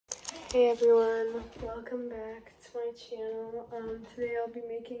Hey everyone, welcome back to my channel. Today I'll be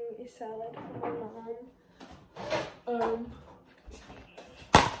making a salad for my mom.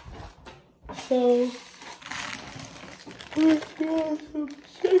 So we've got some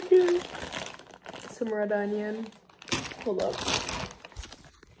chicken, some red onion, hold up,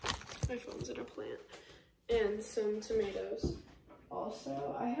 my phone's in a plant, and some tomatoes.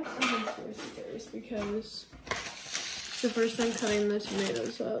 Also, I have some conspiracy theories because it's the first time cutting the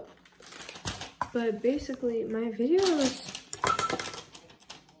tomatoes up. But basically, my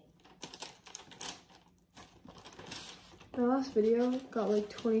last video got like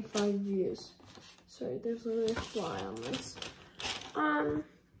 25 views. Sorry, there's literally a fly on this.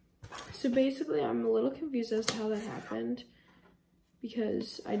 So basically, I'm a little confused as to how that happened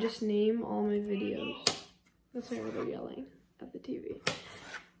because I just name all my videos. That's why they're yelling at the TV.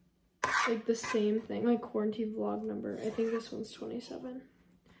 Like the same thing, like quarantine vlog number. I think this one's 27.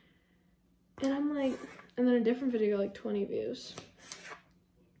 And I'm like, and then a different video, like 20 views.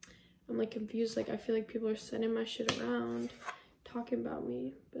 I'm like confused, like I feel like people are sending my shit around, talking about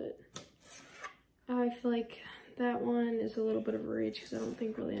me, but I feel like that one is a little bit of a reach because I don't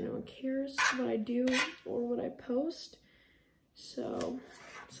think really anyone cares what I do or what I post. So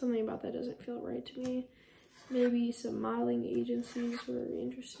something about that doesn't feel right to me. Maybe some modeling agencies were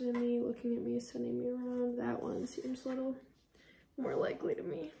interested in me, looking at me, sending me around. That one seems a little more likely to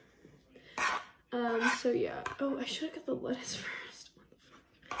me. So yeah. Oh, I should have got the lettuce first.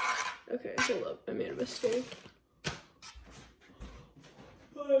 Okay, hold up. I made a mistake.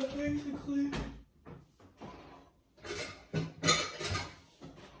 Basically.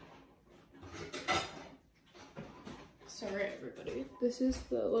 Sorry, everybody. This is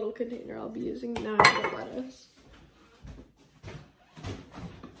the little container I'll be using now for the lettuce.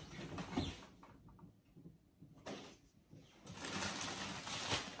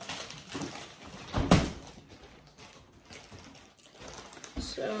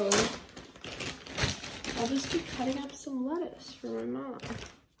 So, I'll just be cutting up some lettuce for my mom.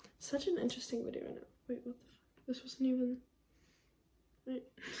 Such an interesting video. I know. Wait, what the fuck? This wasn't even... Wait,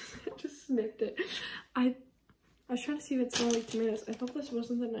 I just snipped it. I was trying to see if it smelled like tomatoes. I thought this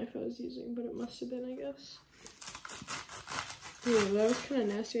wasn't the knife I was using, but it must have been, I guess. Anyway, that was kind of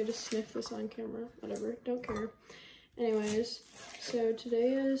nasty. I just sniffed this on camera. Whatever, don't care. Anyways, so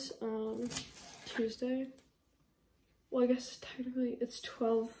today is Tuesday. Well, I guess technically it's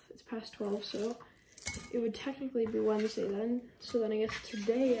past 12, so it would technically be Wednesday then. So then I guess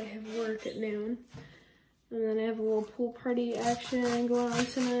today I have work at noon. And then I have a little pool party action going on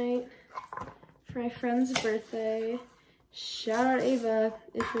tonight for my friend's birthday. Shout out Ava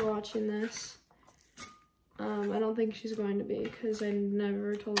if you're watching this. I don't think she's going to be because I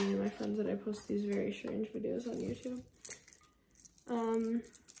never told any of my friends that I post these very strange videos on YouTube.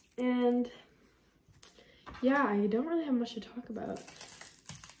 And yeah, I don't really have much to talk about.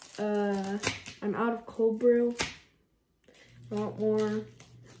 I'm out of cold brew. I want more.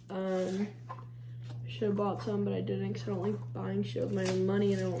 I should have bought some, but I didn't because I don't like buying shit with my own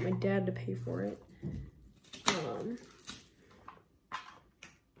money and I want my dad to pay for it.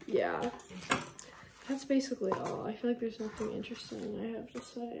 Yeah, that's basically all. I feel like there's nothing interesting I have to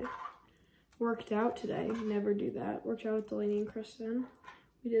say. Worked out today. Never do that. Worked out with Delaney and Kristen.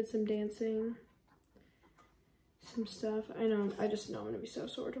 We did some dancing. Some stuff. I know, I just know I'm gonna be so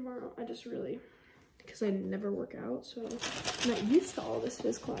sore tomorrow. I just really, because I never work out, so I'm not used to all this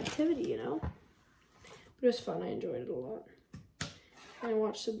physical activity, you know? But it was fun, I enjoyed it a lot. And I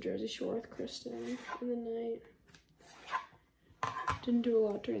watched some Jersey Shore with Kristen in the night. Didn't do a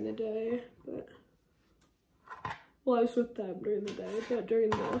lot during the day, but, well, I was with them during the day, but during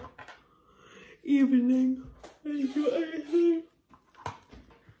the evening, I didn't do anything.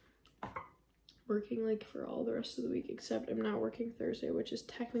 Working like for all the rest of the week, except I'm not working Thursday, which is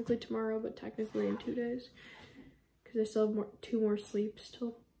technically tomorrow, but technically in 2 days because I still have 2 more sleeps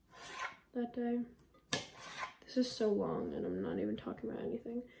till that day. This is so long and I'm not even talking about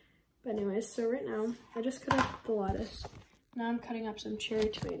anything. But anyways, so right now I just cut up the lettuce. Now I'm cutting up some cherry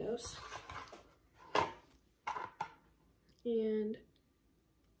tomatoes and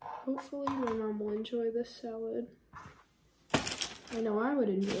hopefully my mom will enjoy this salad. I know I would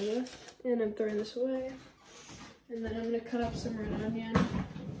enjoy this. And I'm throwing this away. And then I'm going to cut up some red onion.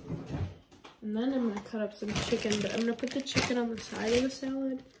 And then I'm going to cut up some chicken. But I'm going to put the chicken on the side of the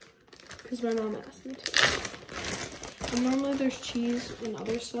salad because my mom asked me to. And normally there's cheese and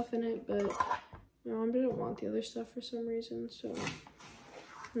other stuff in it, but my mom didn't want the other stuff for some reason. So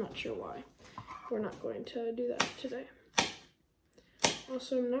I'm not sure why. We're not going to do that today.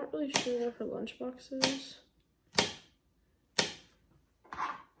 Also, I'm not really sure what her lunchbox is.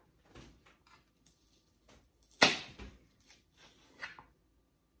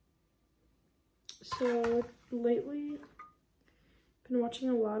 So lately, I've been watching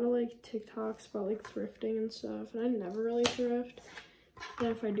a lot of like TikToks about like thrifting and stuff, and I never really thrift. And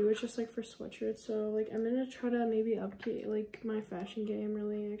if I do, it's just like for sweatshirts. So like I'm gonna try to maybe update like my fashion game,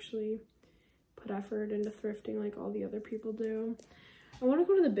 really actually put effort into thrifting like all the other people do. I want to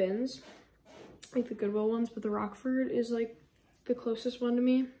go to the bins, like the Goodwill ones, but the Rockford is like the closest one to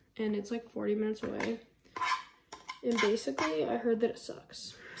me, and it's like 40 minutes away. And basically, I heard that it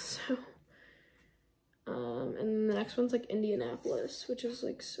sucks. So, and then the next one's like Indianapolis, which is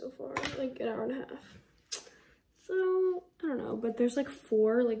like so far, like an hour and a half. So, I don't know, but there's like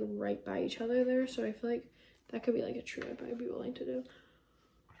 4 like right by each other there, so I feel like that could be like a trip I'd be willing to do.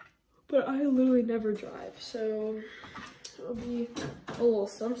 But I literally never drive, so it'll be a little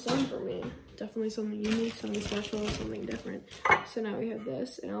something for me. Definitely something unique, something special, something different. So now we have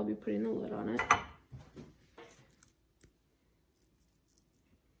this, and I'll be putting the lid on it.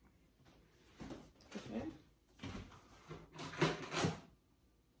 Okay.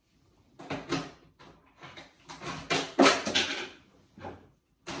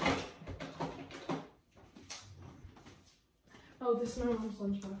 Oh, this is my mom's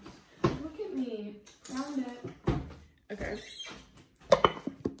lunchbox. Look at me. Found it. Okay.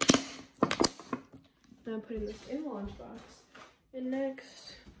 Now I'm putting this in the lunchbox. And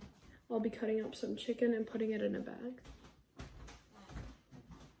next, I'll be cutting up some chicken and putting it in a bag.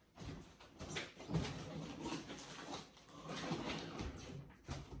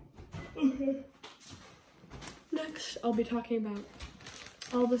 Okay. Next, I'll be talking about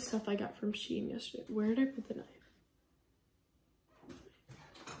all the stuff I got from Shein yesterday. Where did I put the knife?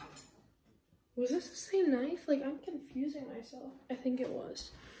 Was this the same knife? Like, I'm confusing myself. I think it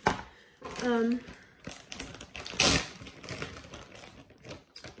was.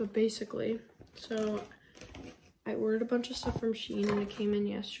 But basically, so I ordered a bunch of stuff from Shein and it came in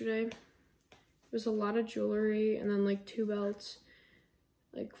yesterday. It was a lot of jewelry and then like 2 belts,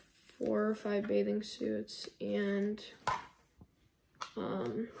 like 4 or 5 bathing suits, and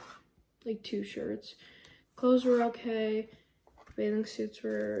like 2 shirts. Clothes were okay. Bathing suits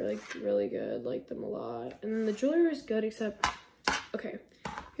were like really good, liked them a lot. And then the jewelry was good, except, okay,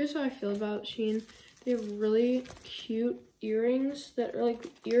 here's how I feel about Shein. They have really cute earrings that are like,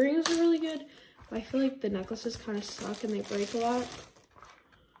 earrings are really good, but I feel like the necklaces kind of suck and they break a lot.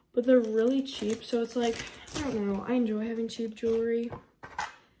 But they're really cheap, so it's like, I don't know, I enjoy having cheap jewelry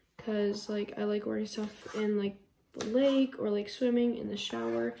because like I like wearing stuff in like the lake or like swimming in the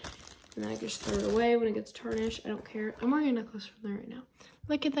shower. And then I just throw it away when it gets tarnished. I don't care. I'm wearing a necklace from there right now.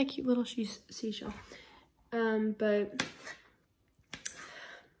 Look at that cute little seashell. But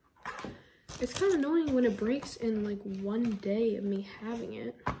it's kind of annoying when it breaks in like one day of me having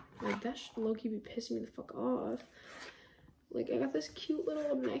it. Like that should low-key be pissing me the fuck off. Like I got this cute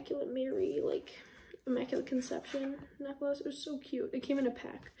little Immaculate Mary, like Immaculate Conception necklace. It was so cute. It came in a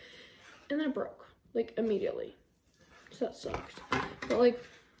pack. And then it broke, like immediately. So that sucked. But like,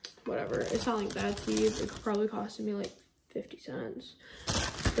 whatever, it's not like that cheap. It probably costed me like 50 cents,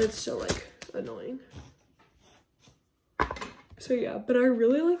 but it's still like annoying. So yeah, but I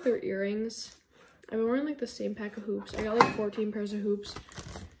really like their earrings. I've been wearing like the same pack of hoops. I got like 14 pairs of hoops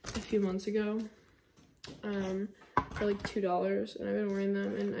a few months ago for like $2, and I've been wearing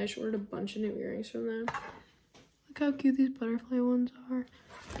them, and I just ordered a bunch of new earrings from them. Look how cute these butterfly ones are,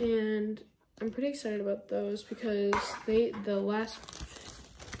 and I'm pretty excited about those because the last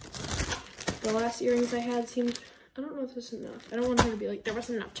earrings I had seemed, I don't know if this is enough. I don't want her to be like, there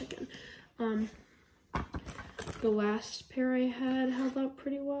wasn't enough chicken. The last pair I had held up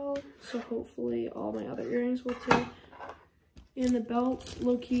pretty well, so hopefully all my other earrings will too. And the belt,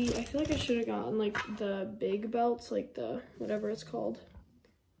 low-key, I feel like I should have gotten like the big belts, like the, whatever it's called,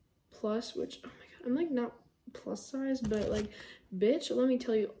 plus, which, oh my god, I'm like not plus size, but like, bitch, let me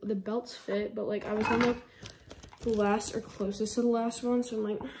tell you, the belts fit, but like I was on like the last or closest to the last one, so I'm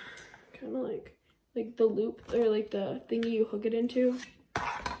like, kind of like the loop or like the thingy you hook it into,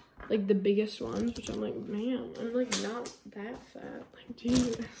 like the biggest ones, which I'm like, man, I'm like not that fat, like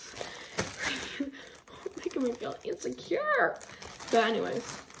Jesus. Making me feel insecure. But anyways,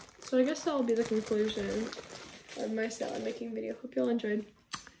 so I guess that'll be the conclusion of my salad making video. Hope y'all enjoyed.